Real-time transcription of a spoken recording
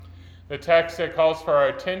The text that calls for our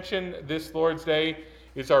attention this Lord's Day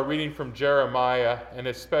is our reading from Jeremiah, and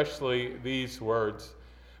especially these words.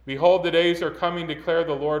 Behold, the days are coming, declare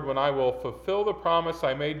the Lord, when I will fulfill the promise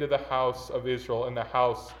I made to the house of Israel and the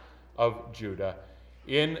house of Judah.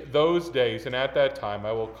 In those days and at that time,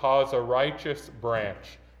 I will cause a righteous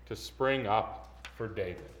branch to spring up for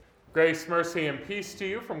David. Grace, mercy, and peace to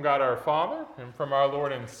you from God our Father and from our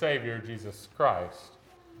Lord and Savior, Jesus Christ.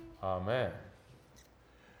 Amen.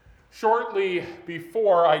 Shortly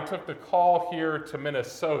before I took the call here to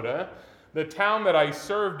Minnesota, the town that I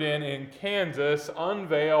served in Kansas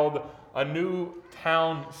unveiled a new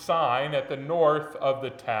town sign at the north of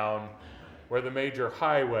the town where the major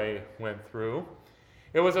highway went through.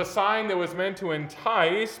 It was a sign that was meant to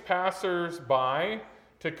entice passers-by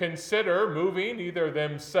to consider moving either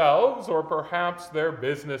themselves or perhaps their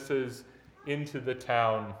businesses into the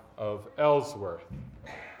town of Ellsworth.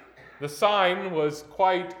 The sign was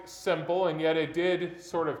quite simple, and yet it did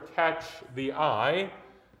sort of catch the eye.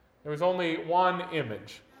 There was only one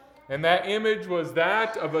image, and that image was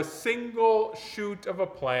that of a single shoot of a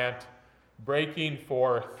plant breaking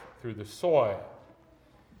forth through the soil.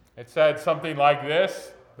 It said something like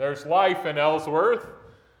this: "There's life in Ellsworth.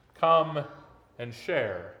 Come and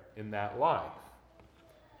share in that life."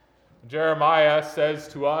 Jeremiah says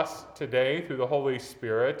to us today through the Holy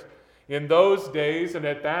Spirit, in those days and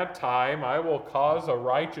at that time, I will cause a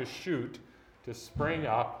righteous shoot to spring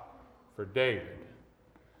up for David.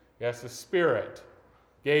 Yes, the Spirit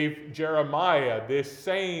gave Jeremiah this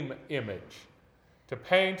same image to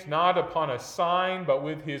paint not upon a sign, but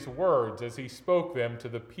with his words as he spoke them to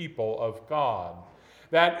the people of God.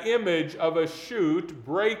 That image of a shoot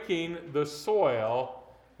breaking the soil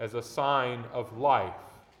as a sign of life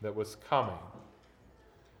that was coming.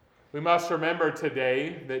 We must remember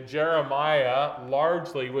today that Jeremiah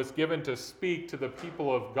largely was given to speak to the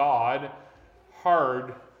people of God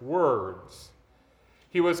hard words.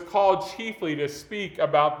 He was called chiefly to speak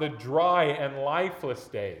about the dry and lifeless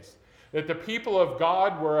days that the people of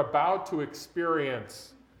God were about to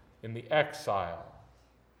experience in the exile.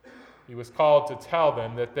 He was called to tell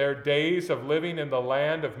them that their days of living in the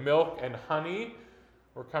land of milk and honey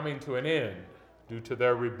were coming to an end due to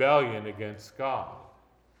their rebellion against God.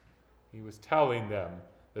 He was telling them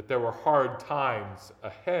that there were hard times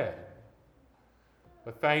ahead.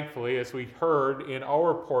 But thankfully, as we heard in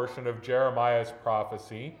our portion of Jeremiah's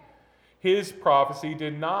prophecy, his prophecy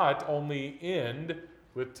did not only end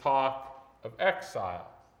with talk of exile,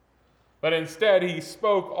 but instead he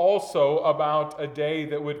spoke also about a day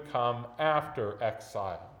that would come after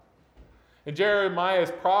exile. And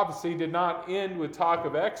Jeremiah's prophecy did not end with talk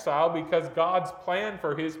of exile because God's plan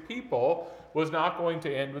for his people was not going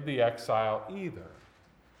to end with the exile either.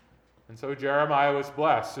 And so Jeremiah was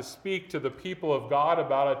blessed to speak to the people of God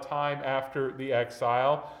about a time after the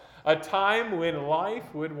exile, a time when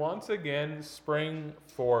life would once again spring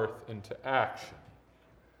forth into action.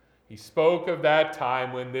 He spoke of that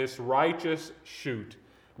time when this righteous shoot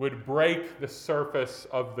would break the surface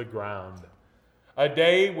of the ground, a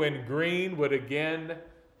day when green would again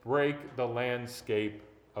break the landscape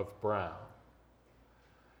of brown.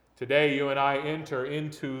 Today, you and I enter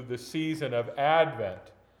into the season of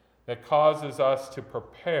Advent that causes us to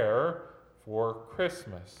prepare for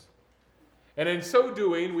Christmas. And in so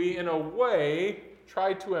doing, we, in a way,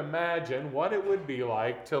 try to imagine what it would be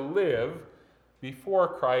like to live before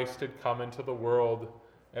Christ had come into the world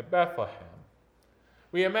at Bethlehem.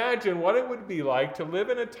 We imagine what it would be like to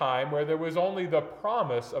live in a time where there was only the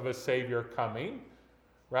promise of a Savior coming,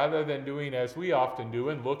 rather than doing as we often do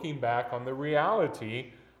and looking back on the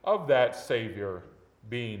reality of that Savior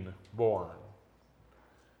being born.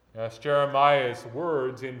 Yes, Jeremiah's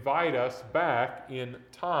words invite us back in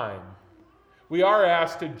time. We are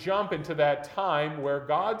asked to jump into that time where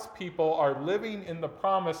God's people are living in the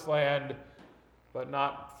promised land, but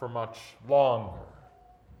not for much longer.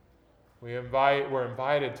 We're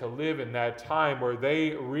invited to live in that time where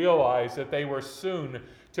they realize that they were soon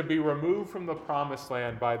to be removed from the promised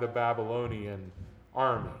land by the Babylonian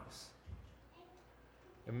armies.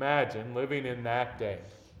 Imagine living in that day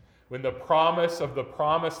when the promise of the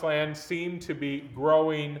promised land seemed to be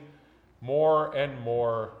growing more and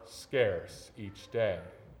more scarce each day.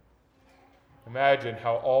 Imagine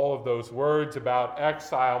how all of those words about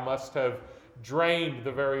exile must have drained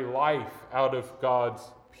the very life out of God's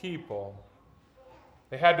people.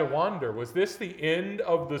 They had to wonder, was this the end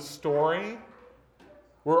of the story?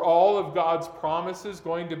 Were all of God's promises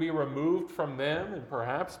going to be removed from them and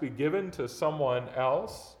perhaps be given to someone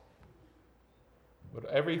else? Would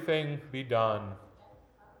everything be done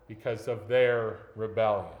because of their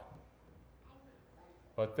rebellion?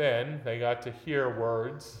 But then they got to hear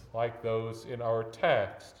words like those in our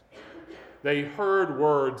text. They heard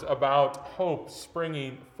words about hope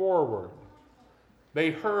springing forward.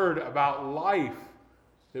 They heard about life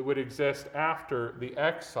that would exist after the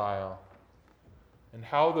exile, and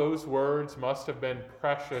how those words must have been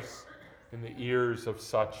precious in the ears of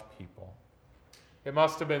such people. It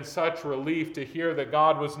must have been such relief to hear that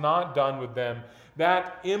God was not done with them.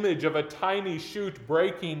 That image of a tiny shoot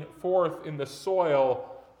breaking forth in the soil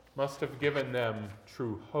must have given them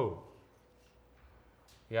true hope.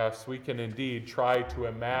 Yes, we can indeed try to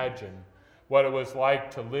imagine what it was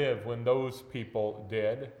like to live when those people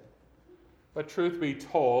did. But truth be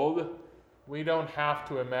told, we don't have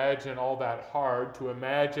to imagine all that hard to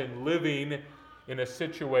imagine living in a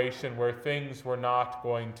situation where things were not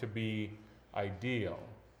going to be ideal.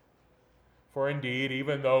 For indeed,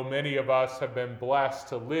 even though many of us have been blessed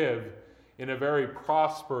to live in a very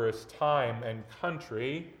prosperous time and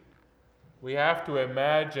country, we have to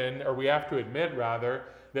admit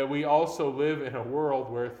that we also live in a world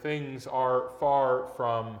where things are far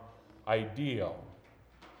from ideal.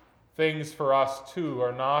 Things for us, too,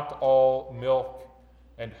 are not all milk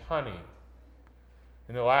and honey.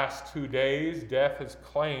 In the last 2 days, death has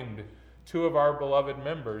claimed 2 of our beloved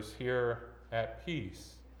members here at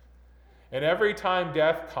Peace. And every time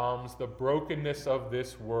death comes, the brokenness of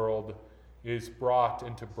this world is brought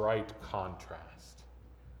into bright contrast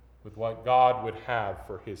with what God would have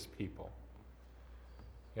for his people.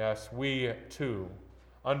 Yes, we too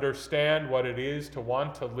understand what it is to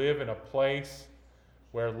want to live in a place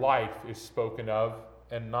where life is spoken of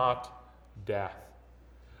and not death.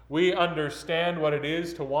 We understand what it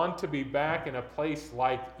is to want to be back in a place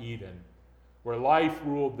like Eden, where life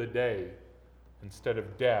ruled the day instead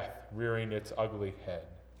of death rearing its ugly head.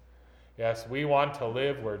 Yes, we want to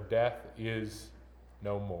live where death is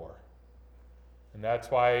no more. And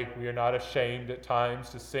that's why we are not ashamed at times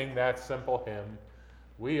to sing that simple hymn,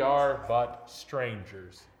 "We are but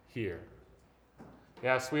strangers here."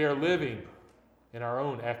 Yes, we are living in our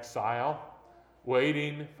own exile,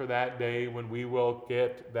 waiting for that day when we will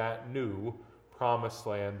get that new promised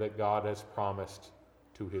land that God has promised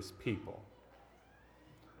to his people.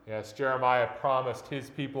 Yes, Jeremiah promised his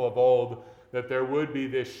people of old that there would be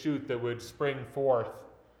this shoot that would spring forth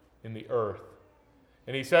in the earth.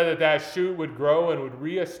 And he said that that shoot would grow and would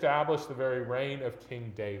reestablish the very reign of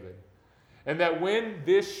King David. And that when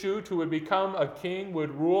this shoot who would become a king would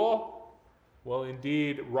rule, well,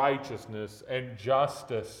 indeed, righteousness and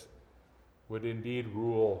justice would indeed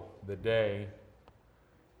rule the day.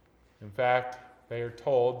 In fact, they are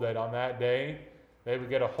told that on that day, they would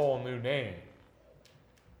get a whole new name.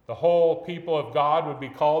 The whole people of God would be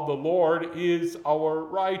called, "The Lord is our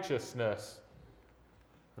righteousness."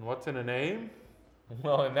 And what's in a name?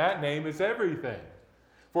 Well, in that name is everything.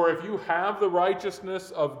 For if you have the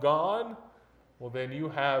righteousness of God, well, then you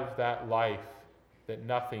have that life that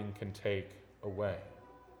nothing can take away.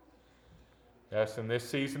 Yes, in this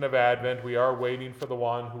season of Advent, we are waiting for the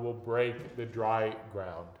one who will break the dry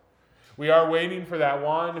ground. We are waiting for that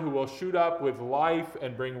one who will shoot up with life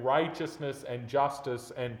and bring righteousness and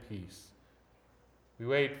justice and peace. We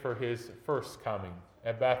wait for his first coming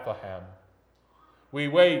at Bethlehem. We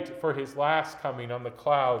wait for his last coming on the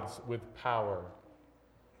clouds with power.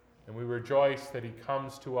 And we rejoice that he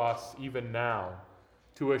comes to us even now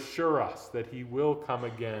to assure us that he will come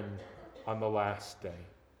again on the last day.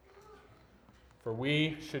 For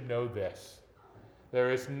we should know this: there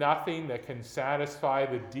is nothing that can satisfy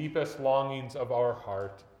the deepest longings of our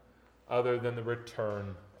heart other than the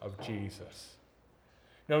return of Jesus.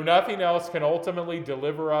 No, nothing else can ultimately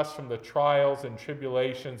deliver us from the trials and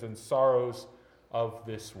tribulations and sorrows of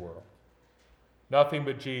this world. Nothing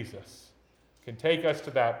but Jesus can take us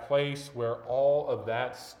to that place where all of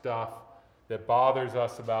that stuff that bothers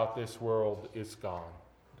us about this world is gone.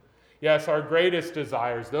 Yes, our greatest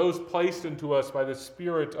desires, those placed into us by the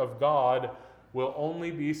Spirit of God, will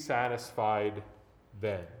only be satisfied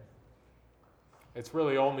then. It's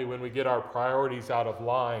really only when we get our priorities out of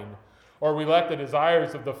line, or we let the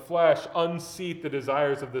desires of the flesh unseat the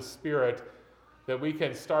desires of the Spirit, that we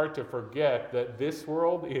can start to forget that this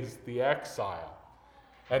world is the exile,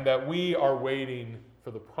 and that we are waiting for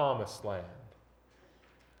the promised land.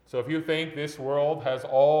 So if you think this world has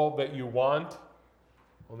all that you want,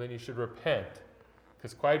 well, then you should repent,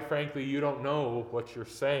 because quite frankly, you don't know what you're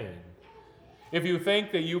saying. If you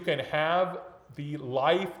think that you can have the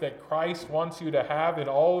life that Christ wants you to have in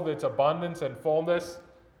all of its abundance and fullness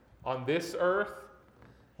on this earth,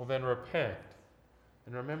 well, then repent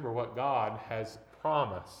and remember what God has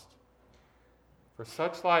promised. For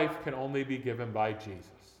such life can only be given by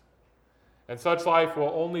Jesus. And such life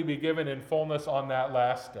will only be given in fullness on that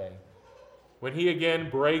last day, when he again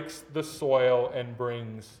breaks the soil and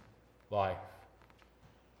brings life.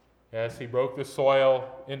 Yes, he broke the soil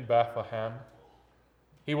in Bethlehem.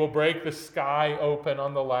 He will break the sky open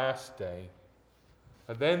on the last day.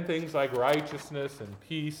 And then things like righteousness and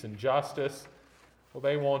peace and justice, well,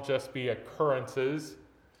 they won't just be occurrences.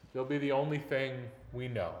 They'll be the only thing we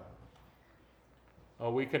know.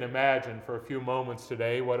 We can imagine for a few moments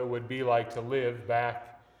today what it would be like to live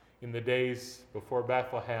back in the days before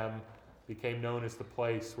Bethlehem became known as the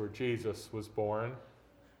place where Jesus was born.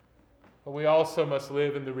 But we also must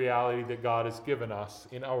live in the reality that God has given us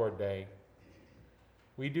in our day.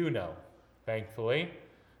 We do know, thankfully,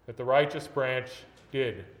 that the righteous branch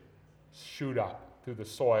did shoot up through the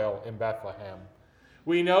soil in Bethlehem.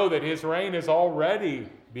 We know that his reign has already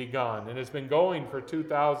begun and has been going for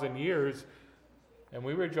 2,000 years, and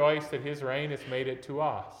we rejoice that his reign has made it to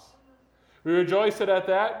us. We rejoice that at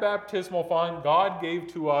that baptismal font, God gave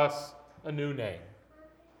to us a new name.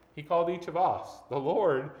 He called each of us, the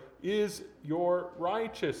Lord is your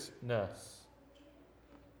righteousness.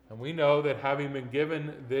 And we know that having been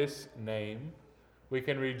given this name, we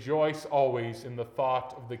can rejoice always in the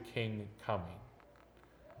thought of the King coming.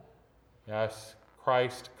 Yes,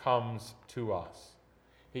 Christ comes to us.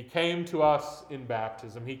 He came to us in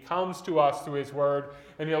baptism. He comes to us through his word,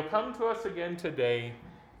 and he'll come to us again today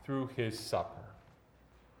through his supper.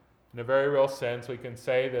 In a very real sense, we can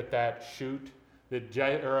say that that shoot that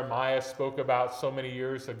Jeremiah spoke about so many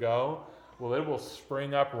years ago, well, it will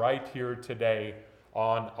spring up right here today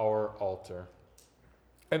on our altar.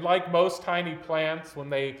 And like most tiny plants, when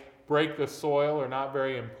they break the soil, are not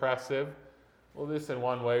very impressive. Well, this in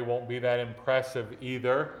one way won't be that impressive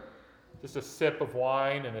either. Just a sip of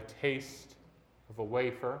wine and a taste of a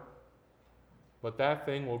wafer. But that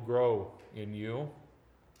thing will grow in you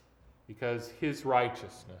because his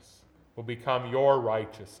righteousness will become your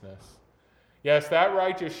righteousness. Yes, that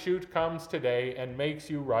righteous shoot comes today and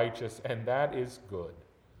makes you righteous, and that is good.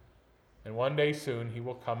 And one day soon he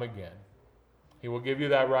will come again. He will give you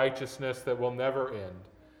that righteousness that will never end.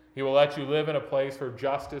 He will let you live in a place where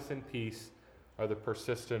justice and peace are the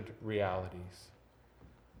persistent realities.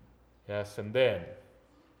 Yes, and then,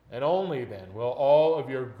 and only then, will all of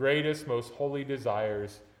your greatest, most holy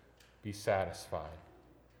desires be satisfied.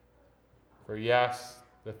 For yes,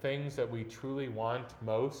 the things that we truly want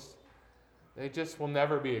most, they just will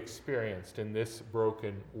never be experienced in this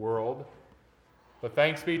broken world. But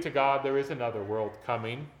thanks be to God, there is another world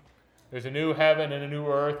coming. There's a new heaven and a new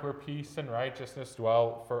earth where peace and righteousness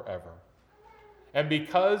dwell forever. And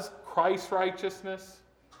because Christ's righteousness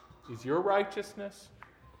is your righteousness,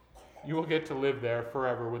 you will get to live there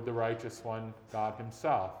forever with the righteous one, God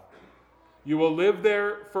himself. You will live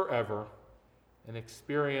there forever and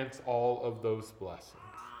experience all of those blessings.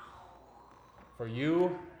 For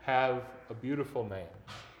you have a beautiful name,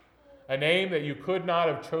 a name that you could not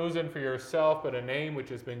have chosen for yourself, but a name which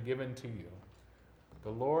has been given to you. The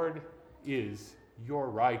Lord is your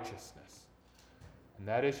righteousness, and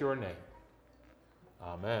that is your name.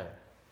 Amen.